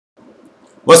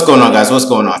What's going on, guys? What's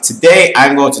going on? Today,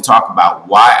 I'm going to talk about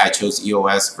why I chose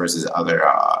EOS versus other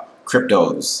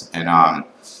cryptos. And,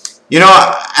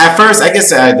 at first, I guess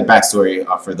the backstory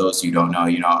for those who don't know,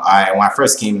 when I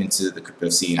first came into the crypto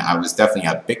scene, I was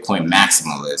definitely a Bitcoin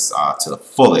maximalist to the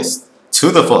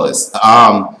fullest.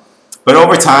 But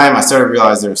over time, I started to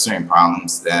realize there were certain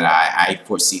problems that I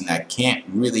foreseen that can't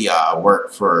really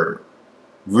work for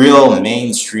real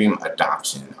mainstream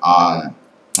adoption.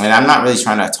 And I'm not really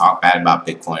trying to talk bad about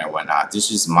Bitcoin or whatnot.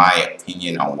 This is my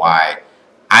opinion on why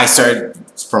I started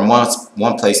from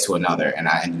one place to another, and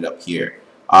I ended up here.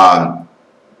 When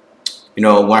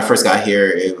I first got here,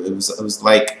 it was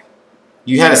like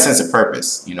you had a sense of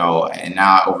purpose, and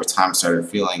now over time I started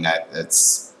feeling that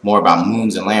it's more about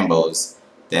moons and Lambos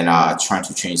than trying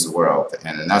to change the world.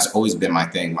 And that's always been my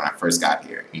thing when I first got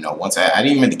here. Once I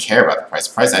didn't really care about the price.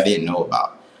 The price I didn't know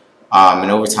about. And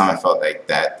over time I felt like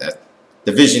that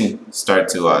the vision started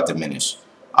to diminish.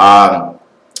 And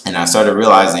I started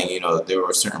realizing, there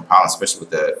were certain problems, especially with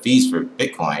the fees for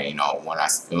Bitcoin.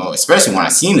 Especially when I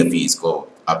seen the fees go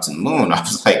up to the moon, I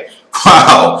was like,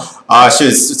 wow, I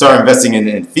should start investing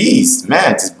in fees,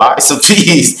 man. Just buy some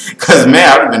fees, because man,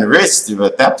 I would have been rich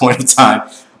at that point in time.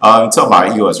 Talking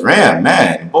about EOS RAM,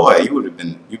 man, boy, you've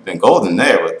been golden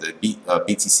there with the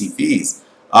BTC fees.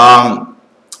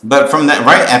 But from that,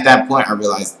 right at that point, I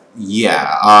realized,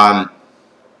 yeah.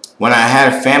 When I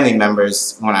had family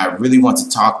members, when I really wanted to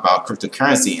talk about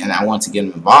cryptocurrency and I wanted to get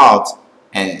them involved,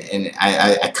 and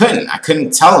I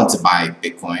couldn't tell them to buy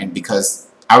Bitcoin because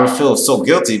I would feel so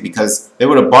guilty because they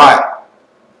would have bought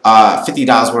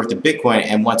 $50 worth of Bitcoin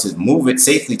and want to move it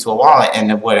safely to a wallet and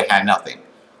they would have had nothing.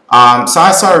 So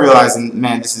I started realizing,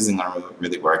 man, this isn't going to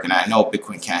really work. And I know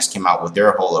Bitcoin Cash came out with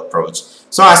their whole approach.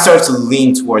 So I started to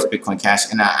lean towards Bitcoin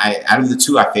Cash. And out of the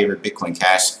two, I favor Bitcoin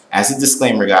Cash. As a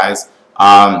disclaimer, guys.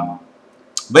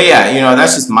 But yeah,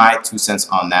 that's just my 2 cents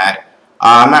on that.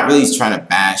 I'm not really trying to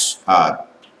bash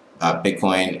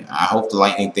Bitcoin. I hope the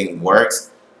Lightning thing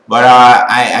works. But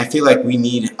I feel like we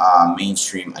need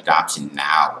mainstream adoption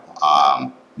now.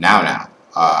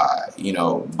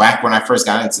 Back when I first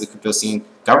got into the crypto scene,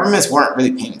 governments weren't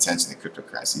really paying attention to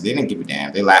cryptocurrency. They didn't give a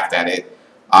damn. They laughed at it.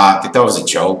 They thought it was a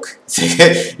joke.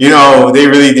 They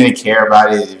really didn't care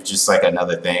about it. It was just like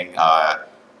another thing,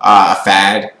 a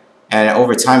fad. And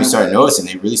over time, you started noticing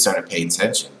they really started paying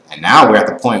attention. And now we're at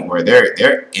the point where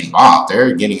they're involved.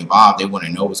 They're getting involved. They want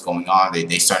to know what's going on. They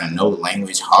start to know the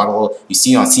language, huddle. You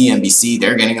see on CNBC,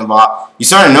 they're getting involved. You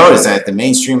start to notice that the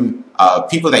mainstream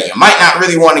people that you might not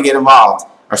really want to get involved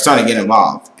are starting to get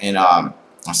involved. And I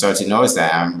started to notice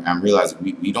that. I'm realizing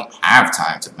we don't have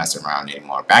time to mess around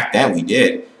anymore. Back then we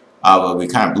did, but we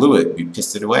kind of blew it. We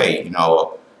pissed it away,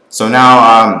 So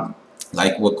now,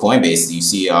 like with Coinbase, you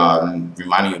see,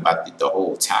 reminding you about the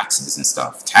whole taxes and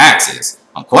stuff. Taxes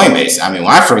on Coinbase. I mean,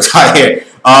 when I first got here,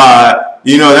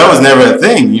 that was never a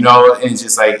thing. And it's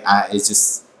just like,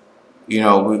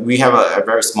 we have a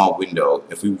very small window.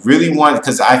 If we really want,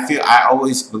 because I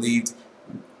always believed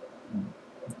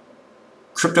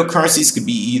cryptocurrencies could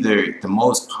be either the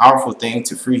most powerful thing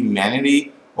to free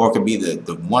humanity, or it could be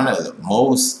the one of the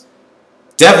most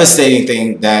devastating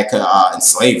thing that could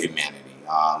enslave humanity.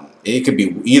 It could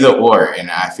be either or,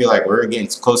 and I feel like we're getting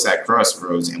close to that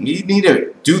crossroads, and we need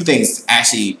to do things to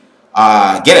actually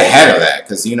get ahead of that,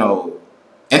 because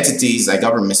entities like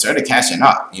governments started catching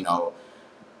up.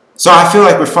 So I feel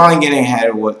like we're finally getting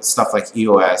ahead of what stuff like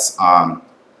EOS.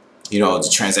 The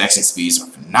transaction speeds are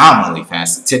phenomenally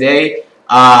fast. Today,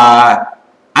 I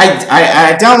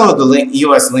downloaded the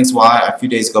EOS Links wallet a few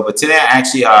days ago, but today I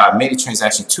actually made a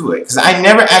transaction to it because I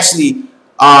never actually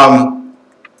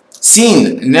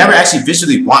never actually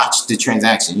visually watched the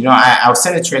transaction. I would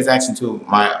send a transaction to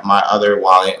my other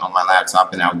wallet on my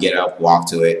laptop, and I would get up, walk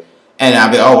to it, and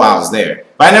I'd be, oh wow, it's there.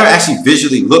 But I never actually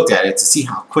visually looked at it to see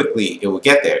how quickly it would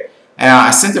get there. And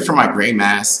I sent it from my gray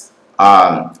mass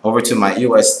over to my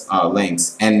EOS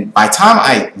links, and by the time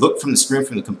I looked from the screen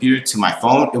from the computer to my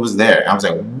phone, it was there. I was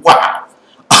like, wow,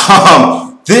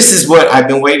 this is what I've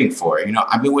been waiting for.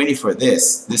 I've been waiting for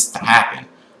this to happen.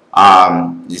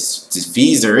 This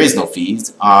fees, there is no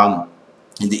fees.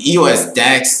 In the EOS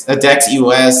DEX,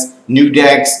 EOS, new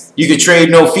DEX, you could trade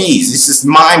no fees. It's just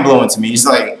mind blowing to me. It's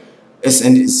like,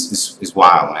 it's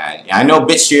wild, man. I know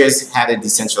BitShares had a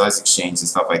decentralized exchange and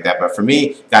stuff like that, but for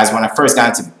me, guys, when I first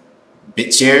got into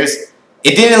BitShares,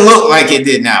 it didn't look like it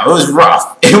did now. It was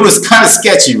rough. It was kind of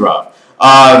sketchy rough.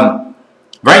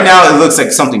 Right now, it looks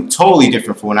like something totally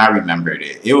different from when I remembered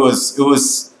it. It was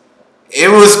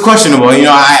questionable.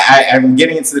 I'm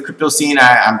getting into the crypto scene.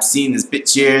 I'm seeing this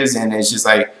BitShares, and it's just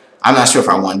like, I'm not sure if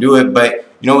I want to do it, but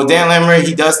You know, with Dan Lambert,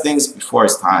 he does things before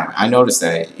his time. I noticed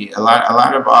that a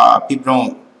lot of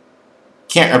people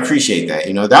can't appreciate that.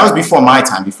 You know, that was before my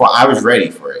time, before I was ready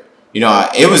for it. You know,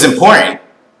 it was important,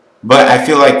 but I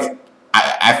feel like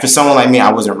for someone like me,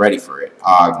 I wasn't ready for it.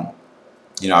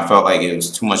 You know, I felt like it was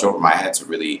too much over my head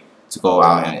to go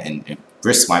out and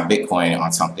risk my Bitcoin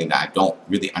on something that I don't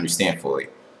really understand fully.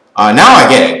 Now I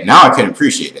get it. Now I can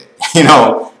appreciate it. You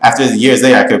know, after the years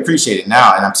later, I could appreciate it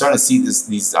now, and I'm starting to see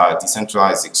these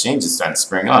decentralized exchanges starting to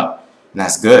spring up, and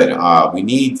that's good. We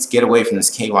need to get away from this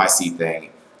KYC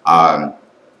thing.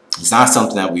 It's not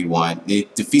something that we want.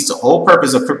 It defeats the whole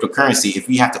purpose of cryptocurrency if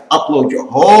you have to upload your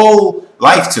whole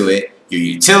life to it, your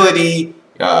utility,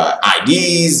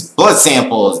 IDs, blood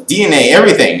samples, DNA,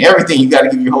 everything. You got to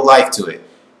give your whole life to it.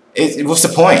 What's the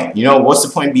point? You know, what's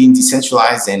the point being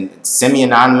decentralized and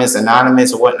semi-anonymous,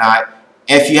 anonymous, or whatnot,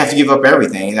 if you have to give up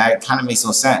everything? That kind of makes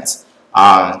no sense.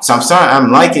 So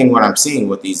I'm liking what I'm seeing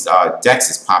with these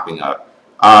DEXs popping up.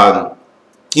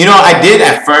 You know, I did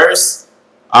at first,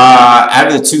 out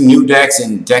of the two new DEX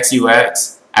and DEX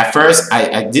EOS, at first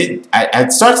I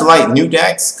started to like new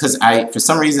DEX because for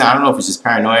some reason, I don't know if it's just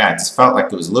paranoia, I just felt like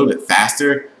it was a little bit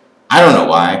faster. I don't know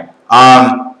why.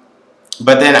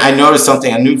 But then I noticed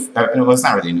something, well, it's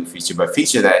not really a new feature, but a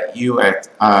feature that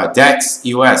DEX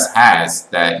EOS has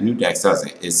that new DEX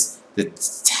doesn't, is the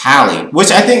tally,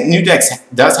 which I think new DEX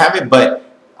does have it, but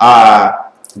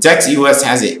DEX EOS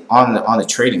has it on the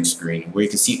trading screen where you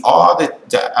can see all the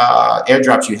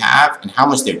airdrops you have and how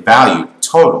much they're valued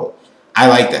total. I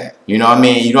like that. You know what I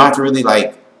mean? You don't have to really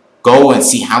like go and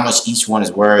see how much each one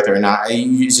is worth or not.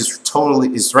 It's just totally,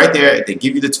 it's right there. They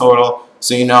give you the total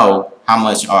so you know how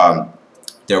much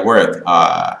they're worth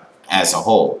as a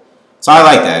whole. So I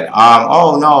like that.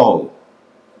 Oh no,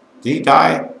 did he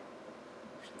die?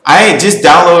 I just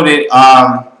downloaded.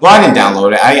 Well, I didn't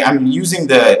download it. I'm using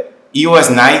the EOS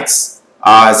Knights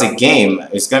as a game.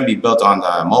 It's going to be built on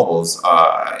the mobiles,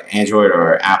 Android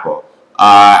or Apple.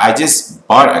 I just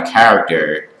bought a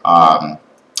character,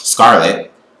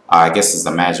 Scarlet. I guess it's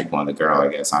the magic one, the girl. I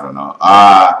guess I don't know.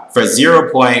 For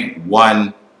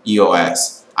 0.1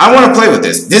 EOS. I want to play with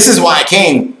this. This is why I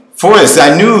came for this.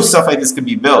 I knew stuff like this could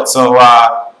be built. So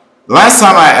last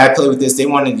time I played with this, they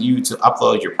wanted you to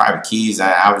upload your private keys.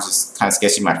 I was just kind of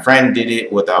sketchy. My friend did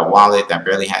it with a wallet that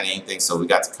barely had anything, so we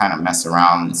got to kind of mess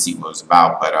around and see what it was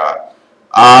about.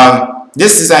 But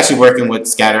this is actually working with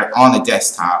Scatter on the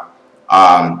desktop.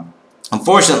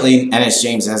 Unfortunately, NS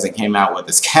James hasn't came out with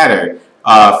the Scatter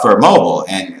for mobile,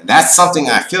 and that's something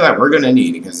I feel like we're going to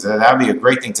need, because that would be a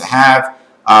great thing to have.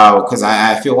 Because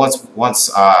I feel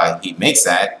once he makes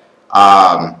that,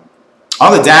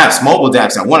 all the dApps, mobile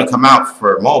dApps that want to come out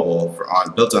for mobile,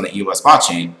 built on the EOS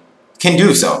blockchain, can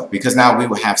do so, because now we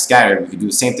will have Scatter. We could do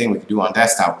the same thing we could do on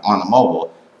desktop on the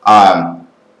mobile. I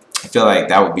feel like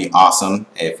that would be awesome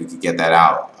if we could get that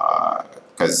out,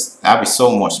 because that would be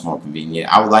so much more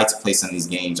convenient. I would like to play some of these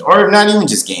games, or not even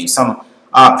just games, some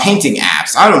painting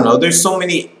apps. I don't know. There's so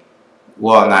many.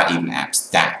 Well, not even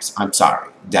apps, dApps. I'm sorry,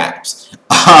 dApps.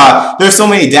 There's so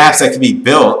many dApps that can be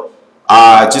built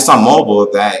just on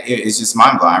mobile that it's just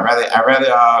mind-blowing. I'd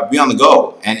rather be on the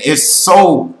go. And it's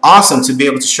so awesome to be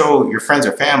able to show your friends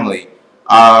or family.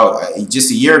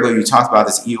 Just a year ago, you talked about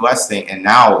this EOS thing, and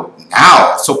now,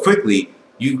 so quickly,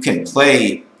 you can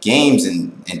play games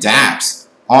and dApps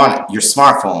on your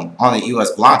smartphone on the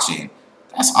EOS blockchain.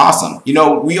 That's awesome. You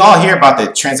know, we all hear about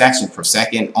the transactions per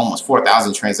second, almost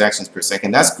 4,000 transactions per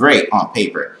second. That's great on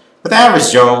paper. But the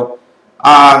average Joe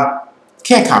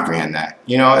can't comprehend that.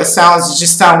 You know, it just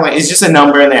sounds like it's just a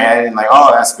number in their head and like,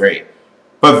 oh, that's great.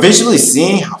 But visually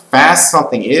seeing how fast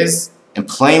something is and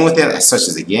playing with it, such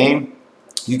as a game,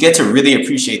 you get to really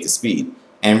appreciate the speed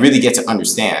and really get to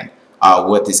understand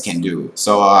what this can do.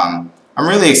 So I'm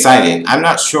really excited. I'm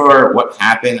not sure what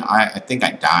happened. I think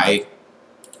I died.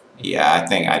 Yeah, I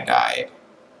think I died.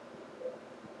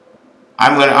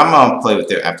 I'm gonna play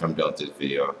with it after I'm done with this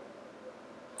video.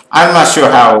 I'm not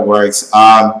sure how it works.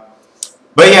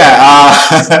 But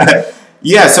yeah,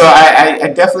 yeah. So I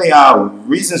definitely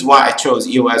reasons why I chose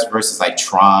EOS versus like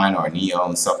Tron or Neo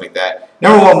and stuff like that.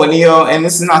 Number one with Neo, and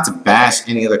this is not to bash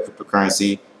any other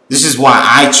cryptocurrency. This is why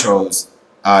I chose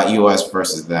EOS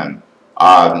versus them.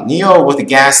 Neo with the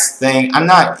gas thing, I'm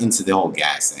not into the whole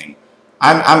gas thing.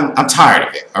 I'm tired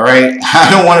of it. All right, I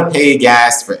don't want to pay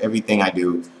gas for everything I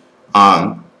do.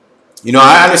 You know,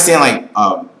 I understand like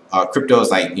cryptos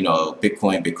like, you know,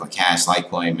 Bitcoin, Bitcoin Cash,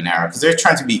 Litecoin, Monero, because they're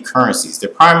trying to be currencies. Their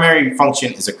primary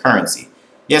function is a currency.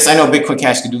 Yes, I know Bitcoin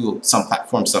Cash can do some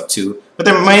platform stuff too, but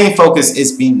their main focus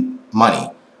is being money.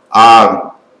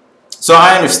 So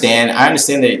I understand. I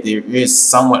understand that there is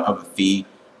somewhat of a fee.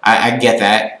 I get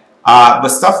that. But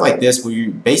stuff like this, where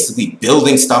you're basically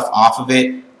building stuff off of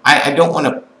it, I don't want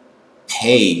to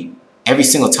pay every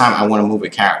single time I want to move a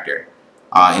character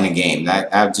in a game.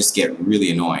 That would just get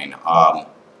really annoying.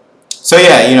 So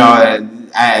yeah, you know,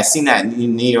 I've seen that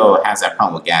Neo has that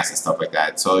problem with gas and stuff like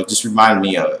that. So it just reminded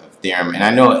me of Theorem. And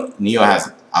I know Neo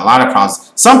has a lot of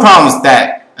problems. Some problems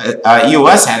that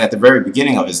EOS had at the very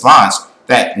beginning of its launch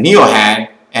that Neo had,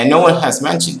 and no one has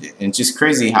mentioned it. And it's just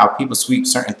crazy how people sweep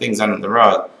certain things under the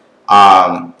rug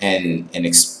and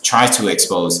try to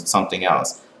expose something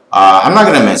else. I'm not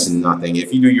going to mention nothing.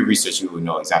 If you do your research, you will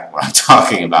know exactly what I'm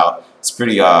talking about. It's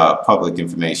pretty public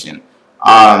information.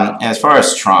 And as far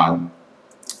as Tron,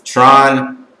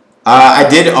 I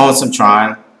did own some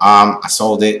Tron. I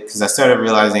sold it because I started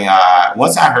realizing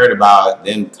once I heard about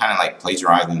them kind of like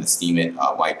plagiarizing the Steam It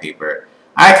white paper,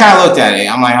 I kind of looked at it.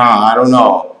 I'm like, I don't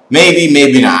know. Maybe,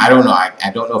 maybe not. I don't know.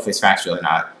 I don't know if it's factual or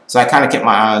not. So I kind of kept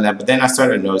my eye on that. But then I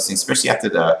started noticing, especially after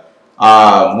the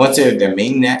once their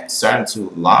mainnet started to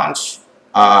launch,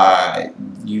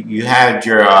 you had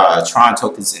your Tron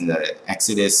tokens in the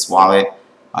Exodus wallet.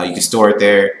 You can store it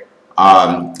there.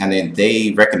 And then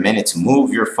they recommended to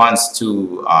move your funds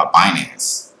to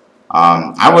Binance.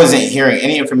 I wasn't hearing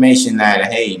any information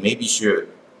that, hey, maybe you should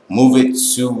move it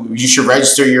to, you should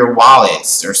register your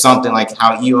wallets or something like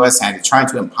how EOS had it, trying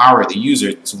to empower the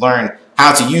user to learn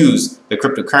how to use the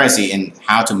cryptocurrency and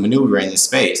how to maneuver in this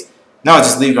space. No,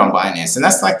 just leave it on Binance. And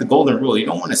that's like the golden rule. You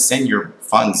don't want to send your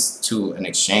funds to an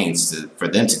exchange for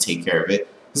them to take care of it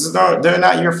because they're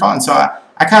not your funds. So I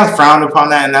kind of frowned upon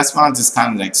that, and that's why I just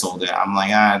kind of like sold it. I'm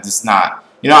like, just not.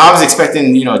 You know, I was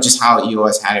expecting, you know, just how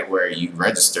EOS had it where you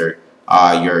register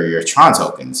your Tron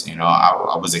tokens. You know,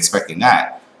 I was expecting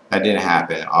that. That didn't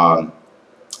happen.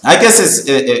 I guess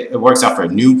it works out for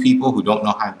new people who don't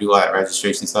know how to do all that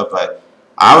registration stuff, but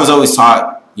I was always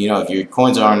taught, you know, if your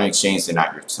coins are on an exchange, they're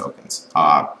not your tokens.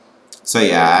 So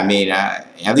yeah, I mean,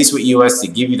 at least with EOS, to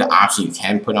give you the option, you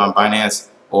can put on Binance,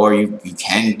 or you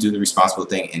can do the responsible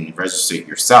thing and register it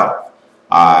yourself.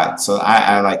 So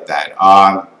I like that.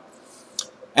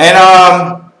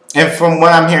 And from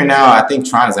what I'm hearing now, I think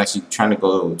Tron is actually trying to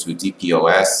go to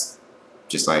DPoS,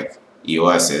 just like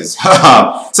EOS is. So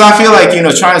I feel like, you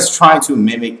know, Tron is trying to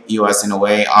mimic EOS in a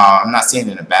way. I'm not saying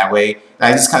it in a bad way.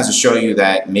 I just kind of show you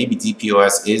that maybe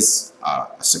DPoS is a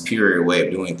superior way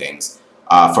of doing things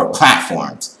for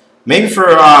platforms. Maybe for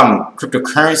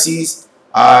cryptocurrencies,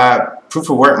 proof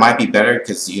of work might be better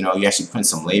because, you know, you actually put in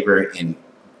some labor in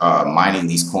mining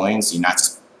these coins. You're not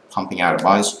just pumping out a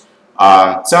bunch.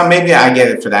 So maybe I get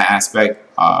it for that aspect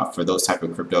for those type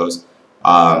of cryptos.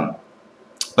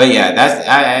 But yeah, that's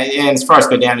and as far as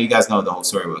Cardano, you guys know the whole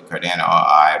story with Cardano.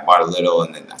 I bought a little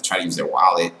and then I tried to use their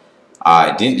wallet.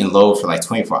 It didn't load for like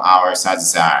 24 hours, so I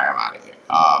just said, all right, I'm out of here.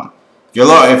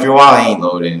 If your wallet ain't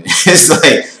loading, it's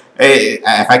like, hey,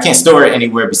 if I can't store it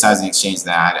anywhere besides an exchange,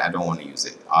 then I don't want to use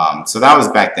it. So that was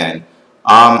back then.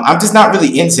 I'm just not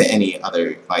really into any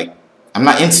other, like, I'm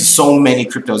not into so many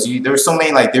cryptos. There were so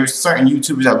many, like, there's certain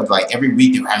YouTubers that would, like, every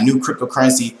week they would have new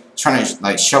cryptocurrency trying to,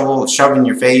 like, shove in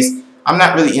your face. I'm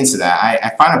not really into that. I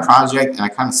find a project and I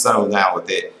kind of settle down with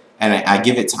it and I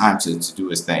give it time to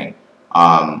do its thing.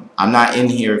 I'm not in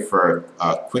here for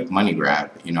a quick money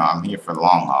grab. You know, I'm here for the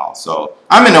long haul. So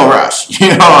I'm in no rush. You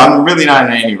know, I'm really not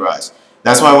in any rush.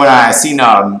 That's why when I seen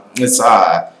this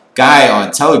guy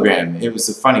on Telegram, it was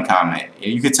a funny comment.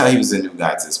 You could tell he was a new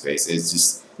guy to the space. It's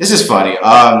just funny.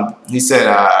 He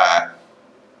said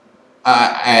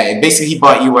basically he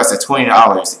bought EOS at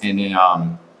 $20 and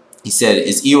then he said,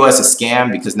 is EOS a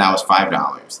scam because now it's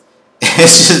 $5?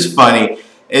 It's just funny.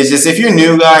 It's just, if you're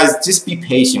new, guys, just be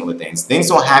patient with things. Things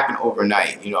don't happen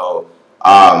overnight, you know.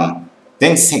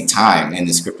 Things take time in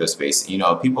this crypto space. You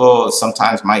know, people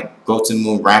sometimes might go to the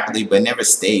moon rapidly, but it never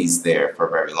stays there for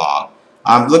very long.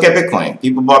 Look at Bitcoin.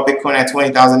 People bought Bitcoin at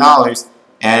 $20,000,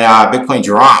 and Bitcoin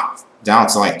dropped down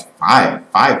to like high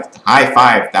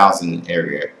 5,000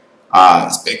 area.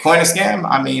 Is Bitcoin a scam?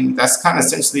 I mean, that's kind of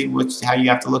essentially how you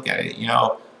have to look at it, you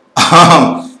know.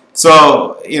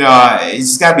 So, you know, you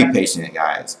just got to be patient,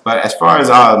 guys. But as far as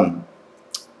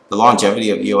the longevity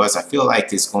of EOS, I feel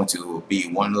like it's going to be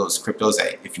one of those cryptos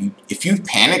that if you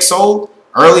panic sold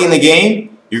early in the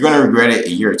game, you're going to regret it a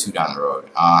year or two down the road.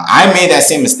 I made that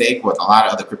same mistake with a lot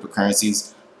of other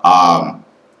cryptocurrencies, and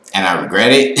I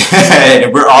regret it.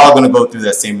 And we're all going to go through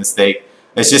that same mistake.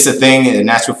 It's just a thing, a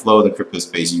natural flow of the crypto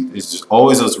space. It's just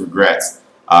always those regrets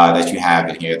that you have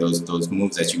in here, those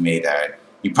moves that you made that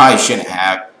you probably shouldn't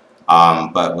have.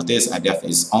 But with this,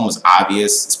 it's almost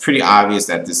obvious. It's pretty obvious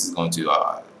that this is going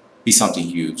to be something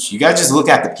huge. You gotta just look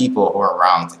at the people who are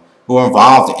around, who are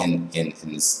involved in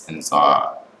this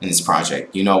in this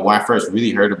project. You know, when I first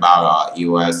really heard about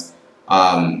EOS,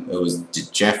 it was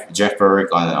Jeff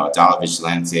Berwick on Dollar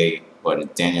Vigilante, or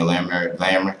Daniel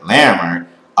Lammer.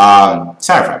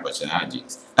 Sorry if I butchered that,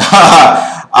 jeez.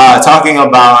 Talking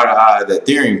about the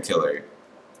Ethereum killer.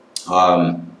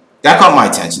 That caught my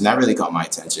attention. That really caught my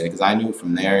attention because I knew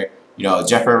from there, you know,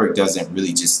 Jeff Berwick doesn't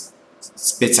really just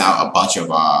spits out a bunch of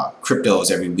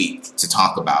cryptos every week to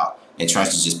talk about and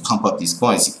tries to just pump up these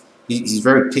coins. He's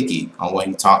very picky on what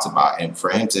he talks about, and for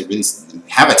him to really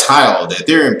have a title, the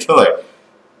Ethereum killer,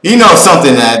 he knows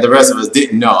something that the rest of us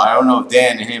didn't know. I don't know if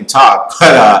Dan and him talk,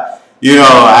 but you know,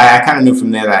 I kind of knew from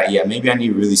there that yeah, maybe I need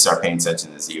to really start paying attention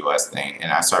to this EOS thing,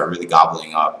 and I started really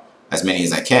gobbling up as many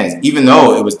as I can, even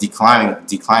though it was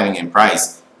declining in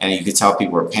price, and you could tell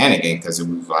people were panicking because it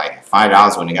was like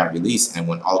 $5 when it got released and it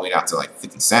went all the way down to like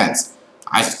 50 cents.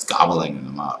 I was just gobbling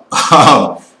them up.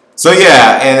 So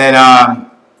yeah, and then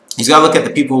you got to look at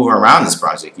the people who are around this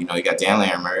project. You know, you got Dan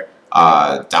Lammer,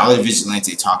 Dollar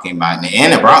Vigilante talking about it,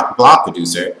 and a blog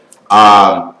producer.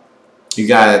 You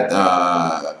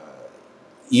got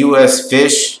EOS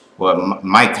Fish,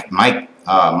 Mike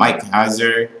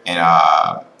Heiser,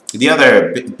 and the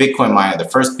other Bitcoin miner, the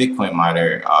first Bitcoin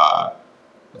miner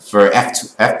for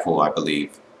F-Pool, I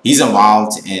believe. He's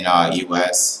involved in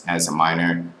EOS as a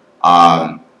miner.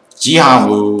 Jihan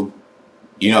Wu,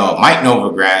 you know, Mike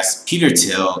Novogratz, Peter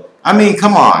Thiel. I mean,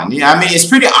 come on. Yeah, I mean, it's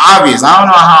pretty obvious. I don't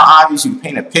know how obvious you can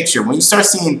paint a picture. When you start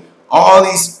seeing all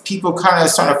these people kind of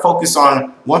starting to focus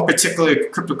on one particular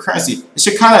cryptocurrency, it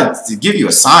should kind of give you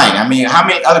a sign. I mean, how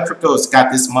many other cryptos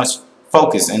got this much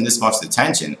focus and this much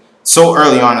attention so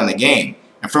early on in the game?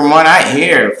 And from what I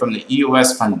hear from the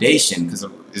EOS Foundation, because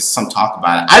there's some talk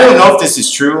about it, I don't know if this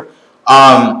is true.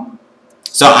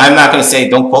 So I'm not going to say,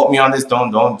 don't quote me on this,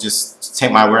 don't just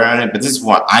take my word on it, but this is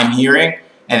what I'm hearing,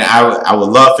 and I would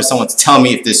love for someone to tell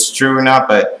me if this is true or not.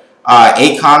 But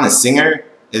Akon, the singer,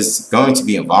 is going to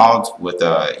be involved with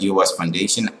the EOS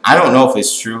Foundation. I don't know if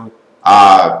it's true.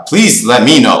 Please let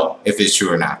me know if it's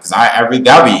true or not, because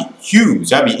that'd be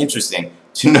huge. That'd be interesting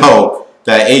to know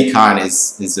that Akon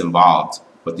is involved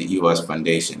with the EOS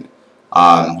Foundation.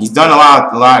 He's done a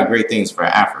lot of great things for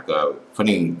Africa,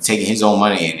 taking his own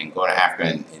money and going to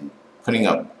Africa and putting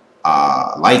up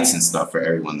lights and stuff for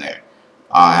everyone there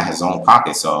at his own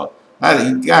pocket. So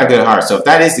he got a good heart. So if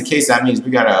that is the case, that means we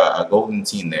got a golden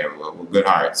team there with good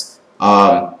hearts.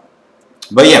 But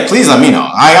yeah, please let me know.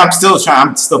 I'm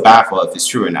still baffled if it's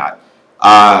true or not.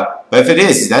 But if it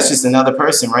is, that's just another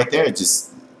person right there,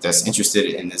 that's interested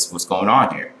in what's going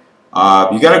on here.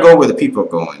 You got to go where the people are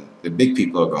going. The big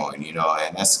people are going, you know,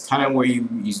 and that's kind of where you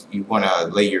want to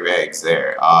lay your eggs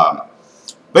there.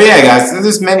 But yeah, guys,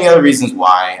 there's many other reasons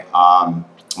why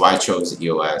I chose the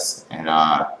EOS, and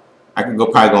I could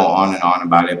probably go on and on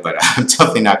about it, but I'm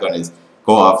definitely not going to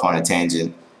go off on a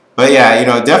tangent. But yeah, you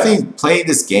know, definitely play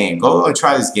this game. Go and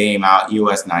try this game out,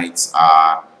 EOS Nights,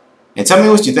 and tell me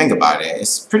what you think about it.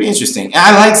 It's pretty interesting, and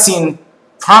I like seeing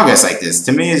progress like this.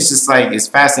 To me, it's just like, it's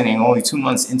fascinating. Only 2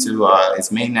 months into its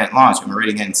mainnet launch, I'm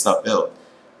already getting stuff built.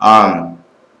 I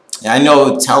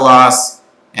know Telos,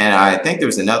 and I think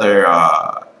there's another.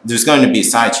 There's going to be a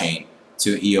side chain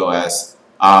to EOS,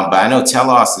 but I know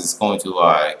Telos is going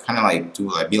to kind of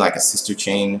like be like a sister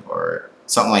chain or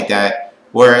something like that,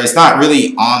 where it's not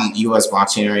really on EOS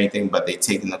blockchain or anything, but they've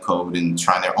taken the code and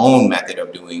trying their own method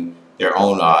of doing their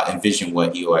own envision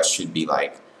what EOS should be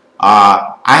like.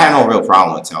 I had no real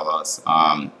problem with Telos.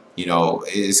 You know,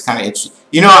 it's kind of interesting.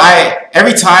 You know,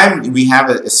 every time we have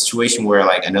a situation where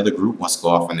like another group wants to go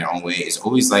off on their own way, it's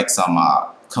always like some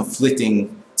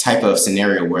conflicting type of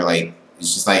scenario where like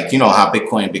it's just like, you know, how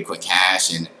Bitcoin and Bitcoin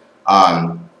Cash and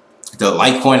the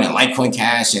Litecoin and Litecoin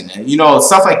Cash and you know,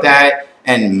 stuff like that.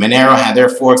 And Monero had their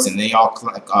forks and they all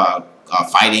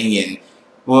fighting and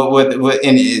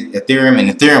in Ethereum and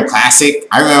Ethereum Classic.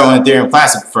 I remember when Ethereum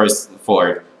Classic first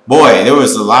forked. Boy, there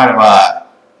was a lot of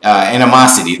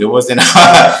animosity. There wasn't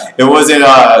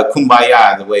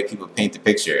kumbaya the way people paint the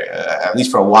picture, at least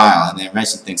for a while, and then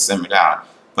eventually things simmer down.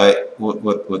 But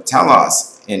with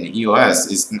Telos and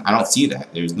EOS, I don't see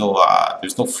that. There's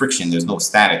no friction. There's no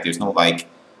static. There's no like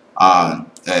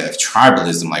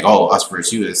tribalism. Like, oh, us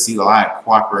versus you. I see a lot of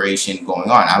cooperation going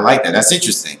on. I like that. That's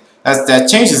interesting. That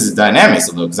changes the dynamics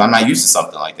a little because I'm not used to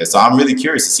something like this. So I'm really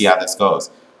curious to see how this goes.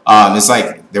 It's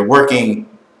like they're working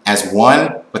as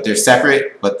one, but they're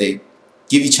separate, but they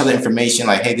give each other information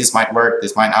like, hey, this might work,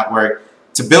 this might not work,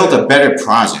 to build a better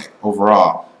project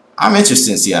overall. I'm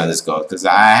interested to see how this goes because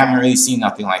I haven't really seen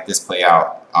nothing like this play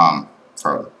out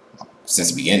since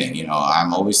the beginning. You know,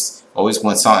 I'm always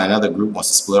when another group wants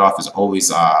to split off, there's always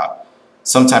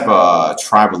some type of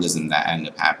tribalism that ended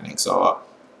up happening. So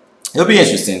it'll be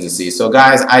interesting to see. So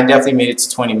guys, I definitely made it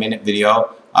to 20-minute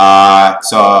video.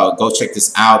 So go check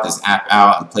this app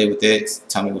out, and play with it.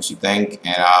 Tell me what you think.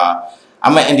 And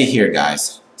I'm gonna end it here,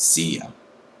 guys. See ya.